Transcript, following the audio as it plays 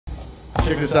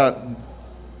check this out.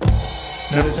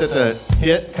 Notice that the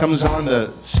hit comes on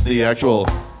the actual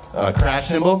crash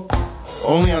cymbal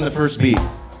only on the first beat.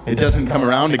 It doesn't come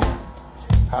around again.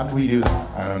 How do we do that?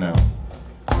 I don't know.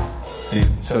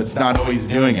 So it's not always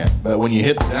doing it. But when you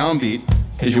hit the downbeat,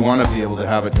 because you want to be able to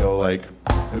have it go like,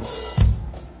 oops,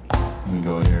 let me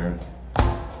go here.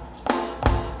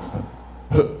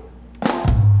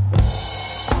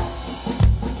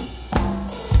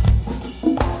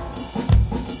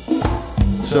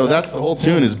 So that's the whole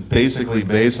tune is basically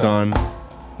based on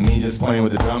me just playing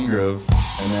with the drum groove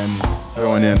and then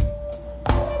throwing in.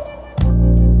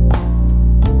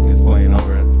 It's playing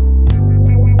over it.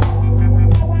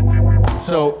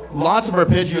 So lots of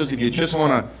arpeggios, if you just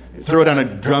want to throw down a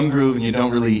drum groove and you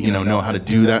don't really know how to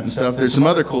do that and stuff. There's some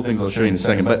other cool things I'll show you in a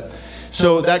second. But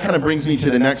so that kind of brings me to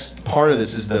the next part of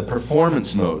this is the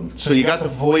performance mode. So you got the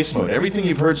voice mode. Everything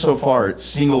you've heard so far, it's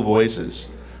single voices.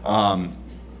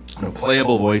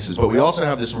 Playable voices, but we also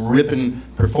have this ripping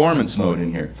performance mode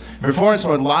in here. Performance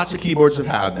mode, lots of keyboards have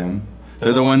had them.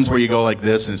 They're the ones where you go like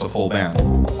this and it's a full band.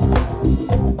 Oops,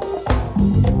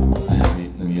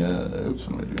 what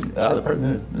am I doing? The part,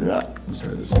 let's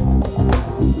try this.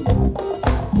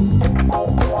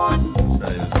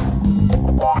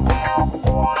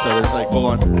 So there's like full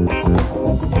on.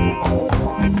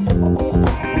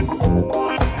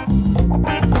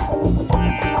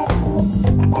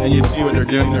 And you see what they're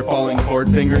doing, they're following chord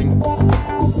fingering.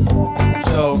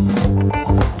 So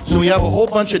we have a whole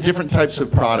bunch of different types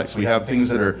of products. We have things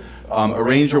that are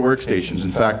arranger workstations.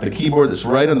 In fact, the keyboard that's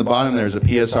right on the bottom there is a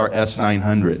PSR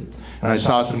S900. And I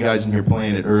saw some guys in here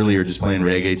playing it earlier, just playing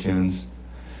reggae tunes,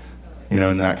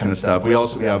 and that kind of stuff. We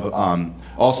have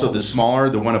also the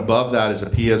smaller, the one above that is a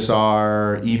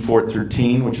PSR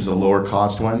E413, which is a lower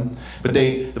cost one. But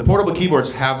the portable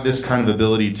keyboards have this kind of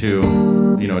ability to,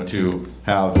 to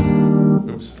have,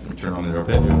 oops, let me turn on the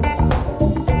arpeggio.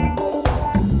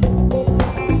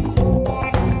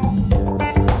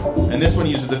 And this one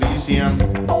uses the VCM.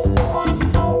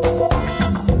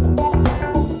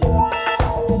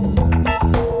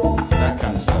 That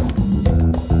kind of stuff.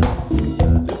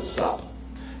 Stop.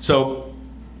 So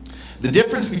the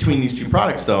difference between these two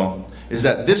products, though, is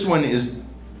that this one is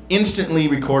instantly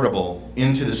recordable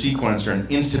into the sequencer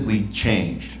and instantly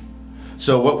changed.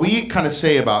 So what we kind of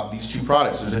say about these two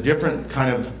products, there's a different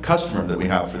kind of customer that we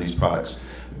have for these products.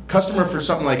 Customer for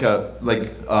something like a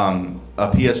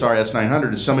PSR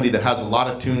S900 is somebody that has a lot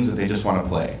of tunes that they just want to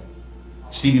play.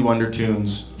 Stevie Wonder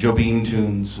tunes, Jobim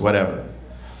tunes, whatever.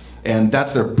 And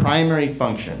that's their primary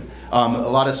function. A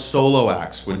lot of solo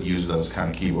acts would use those kind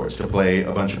of keyboards to play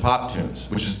a bunch of pop tunes,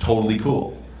 which is totally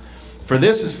cool. For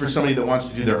this is for somebody that wants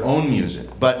to do their own music.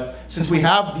 But since we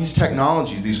have these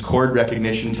technologies, these chord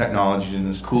recognition technologies and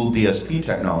this cool DSP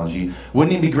technology,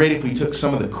 wouldn't it be great if we took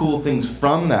some of the cool things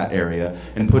from that area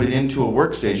and put it into a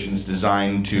workstation that's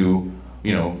designed to,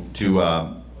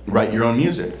 write your own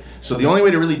music? So the only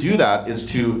way to really do that is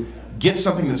to get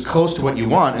something that's close to what you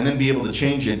want and then be able to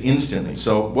change it instantly.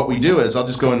 So what we do is, I'll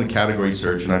just go into category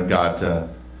search and I've got, in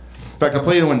fact I'll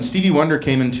play you when Stevie Wonder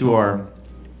came into our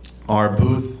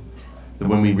booth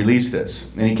when we released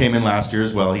this. And he came in last year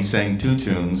as well. He sang 2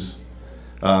 tunes.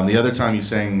 The other time he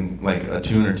sang like a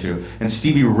tune or 2. And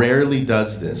Stevie rarely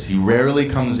does this. He rarely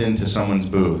comes into someone's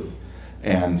booth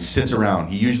and sits around.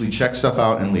 He usually checks stuff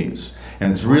out and leaves.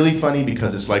 And it's really funny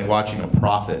because it's like watching a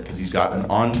prophet, because he's got an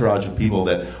entourage of people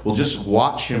that will just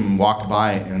watch him walk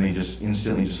by and they just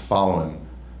instantly just follow him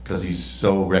because he's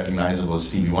so recognizable as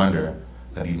Stevie Wonder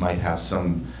that he might have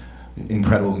some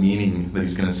incredible meaning that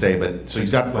he's going to say. But so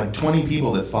he's got like 20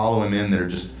 people that follow him in that are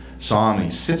just saw him, and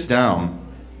he sits down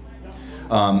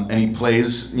and he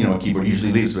plays, a keyboard. He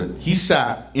usually leaves, but he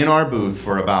sat in our booth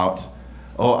for about,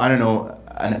 I don't know,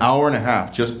 an hour and a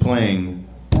half just playing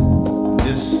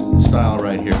this style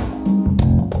right here.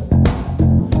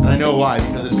 And I know why,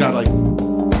 because it's got like,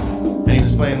 and he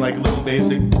was playing like a little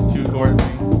basic 2-chord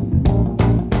thing.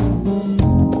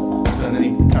 So, and then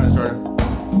he kind of started.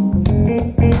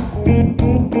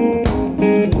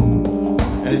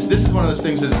 And this is one of those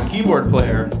things as a keyboard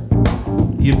player,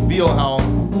 you feel how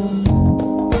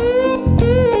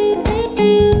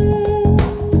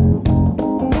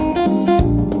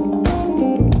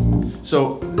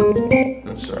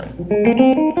I'm sorry.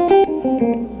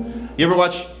 You ever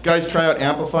watch guys try out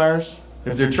amplifiers?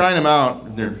 If they're trying them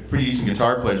out, they're pretty decent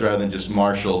guitar players, rather than just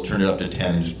Marshall, turn it up to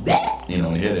 10 and just,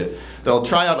 and hit it. They'll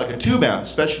try out like a tube amp,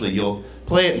 especially. You'll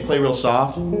play it and play real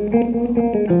soft. And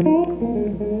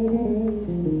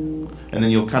then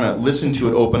you'll kind of listen to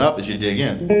it open up as you dig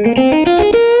in.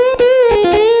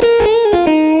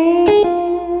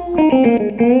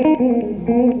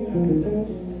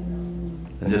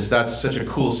 And just, that's such a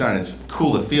cool sound. It's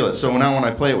cool to feel it. So now when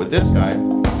I play it with this guy,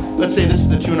 let's say this is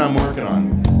the tune I'm working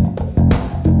on.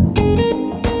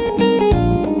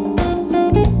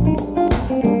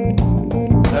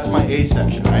 That's my A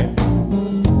section, right?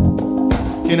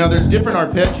 Okay, now there's different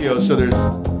arpeggios, so there's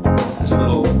a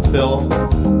little fill,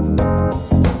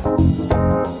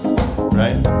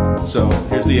 right? So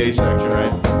here's the A section,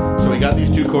 right? So we got these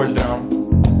two chords down.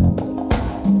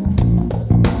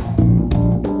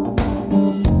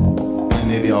 And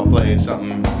maybe I'll play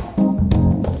something.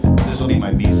 This will be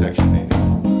my B section, maybe.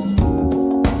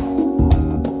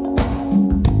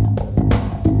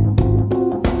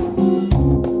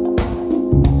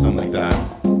 Something like that.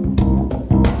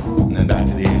 And then back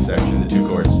to the A section, the two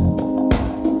chords.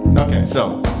 Okay,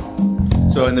 so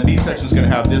in the B section is going to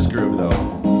have this groove though.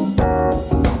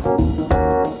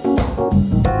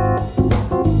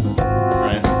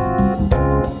 Right?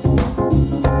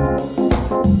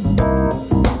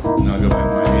 Now I'll go back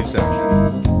to my A section.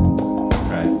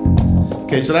 Right?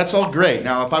 Okay, so that's all great.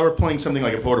 Now if I were playing something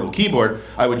like a portable keyboard,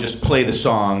 I would just play the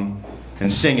song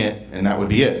and sing it, and that would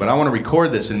be it. But I want to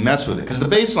record this and mess with it, because the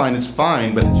bass line is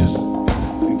fine, but it's just,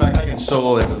 in fact, I can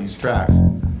solo it with these tracks.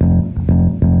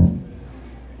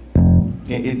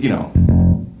 You know,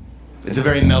 it's a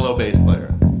very mellow bass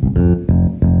player.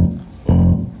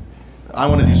 I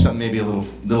want to do something maybe a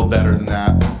little better than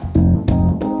that.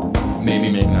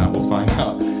 Maybe not, we'll find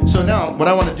out. So now, what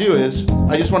I want to do is,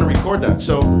 I just want to record that.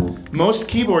 So, most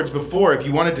keyboards before, if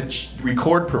you wanted to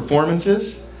record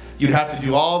performances, you'd have to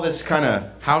do all this kind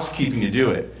of housekeeping to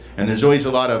do it. And there's always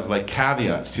a lot of like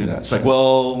caveats to that. It's like,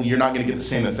 well, you're not going to get the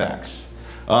same effects.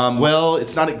 Well,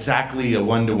 it's not exactly a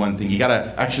one-to-one thing. You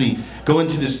gotta actually go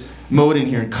into this mode in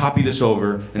here and copy this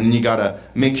over, and then you gotta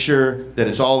make sure that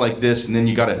it's all like this, and then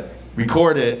you gotta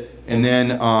record it, and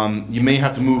then you may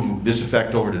have to move this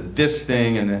effect over to this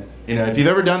thing, and then, you know, if you've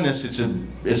ever done this,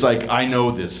 it's like, I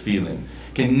know this feeling.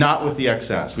 Okay, not with the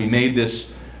XS. We made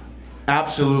this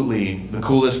absolutely the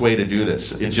coolest way to do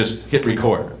this. It's just hit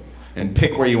record and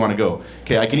pick where you want to go.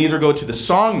 Okay, I can either go to the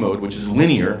song mode, which is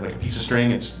linear, like a piece of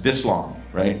string, it's this long.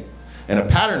 Right? And a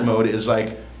pattern mode is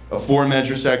like a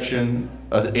 4-measure section,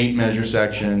 an 8-measure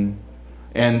section.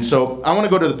 And so I want to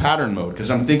go to the pattern mode because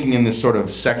I'm thinking in this sort of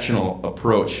sectional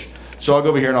approach. So I'll go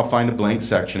over here and I'll find a blank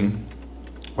section,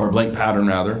 or a blank pattern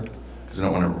rather, because I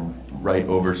don't want to write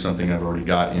over something I've already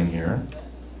got in here.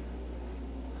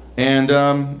 And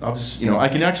I'll just, I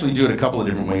can actually do it a couple of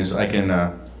different ways. I can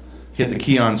hit the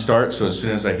key on start, so as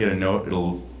soon as I hit a note,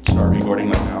 it'll start recording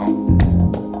like now.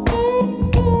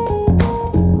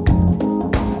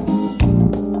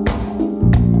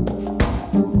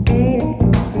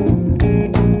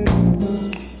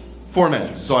 4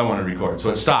 measures, so I want to record. So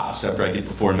it stops after I get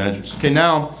to 4 measures. Okay,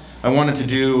 now I wanted to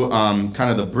do kind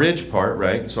of the bridge part,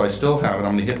 right? So I still have it.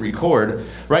 I'm going to hit record.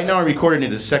 Right now I recorded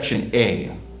it as section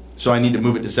A, so I need to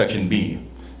move it to section B.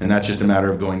 And that's just a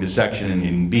matter of going to section and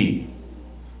hitting B.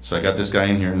 So I got this guy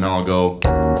in here, and now I'll go.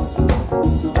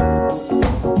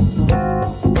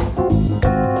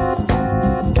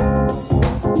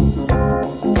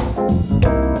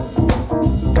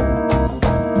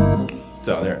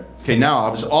 So there. Okay, now I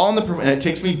was all in the, and it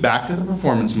takes me back to the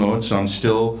performance mode, so I'm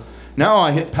still, now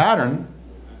I hit pattern,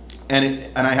 and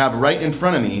I have right in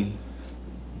front of me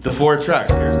the 4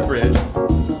 tracks. Here's the bridge,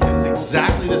 and it's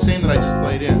exactly the same that I just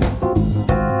played in.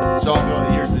 So I'll go,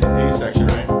 here's the A section,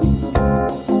 right?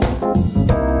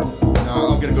 Now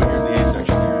I'm gonna go, here's the A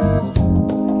section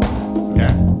here.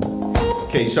 Okay?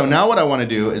 Okay, so now what I wanna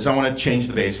do is I wanna change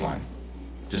the bass line.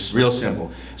 Just real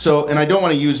simple. So, and I don't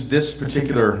wanna use this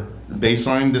particular bass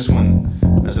line, this one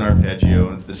as an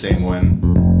arpeggio, it's the same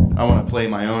one. I want to play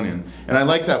my own in. And I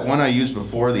like that one I used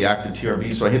before, the active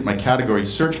TRB, so I hit my category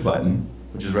search button,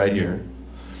 which is right here.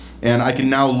 And I can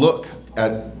now look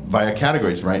at via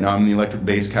categories. Right now I'm in the electric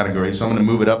bass category, so I'm going to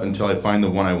move it up until I find the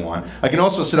one I want. I can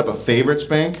also set up a favorites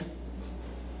bank,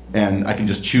 and I can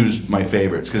just choose my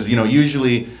favorites, because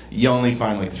usually you only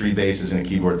find like 3 basses in a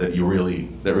keyboard that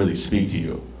really speak to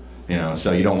you.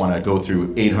 So you don't want to go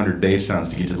through 800 bass sounds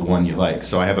to get to the one you like.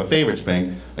 So I have a favorites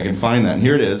bank. I can find that, and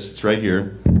here it is. It's right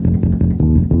here.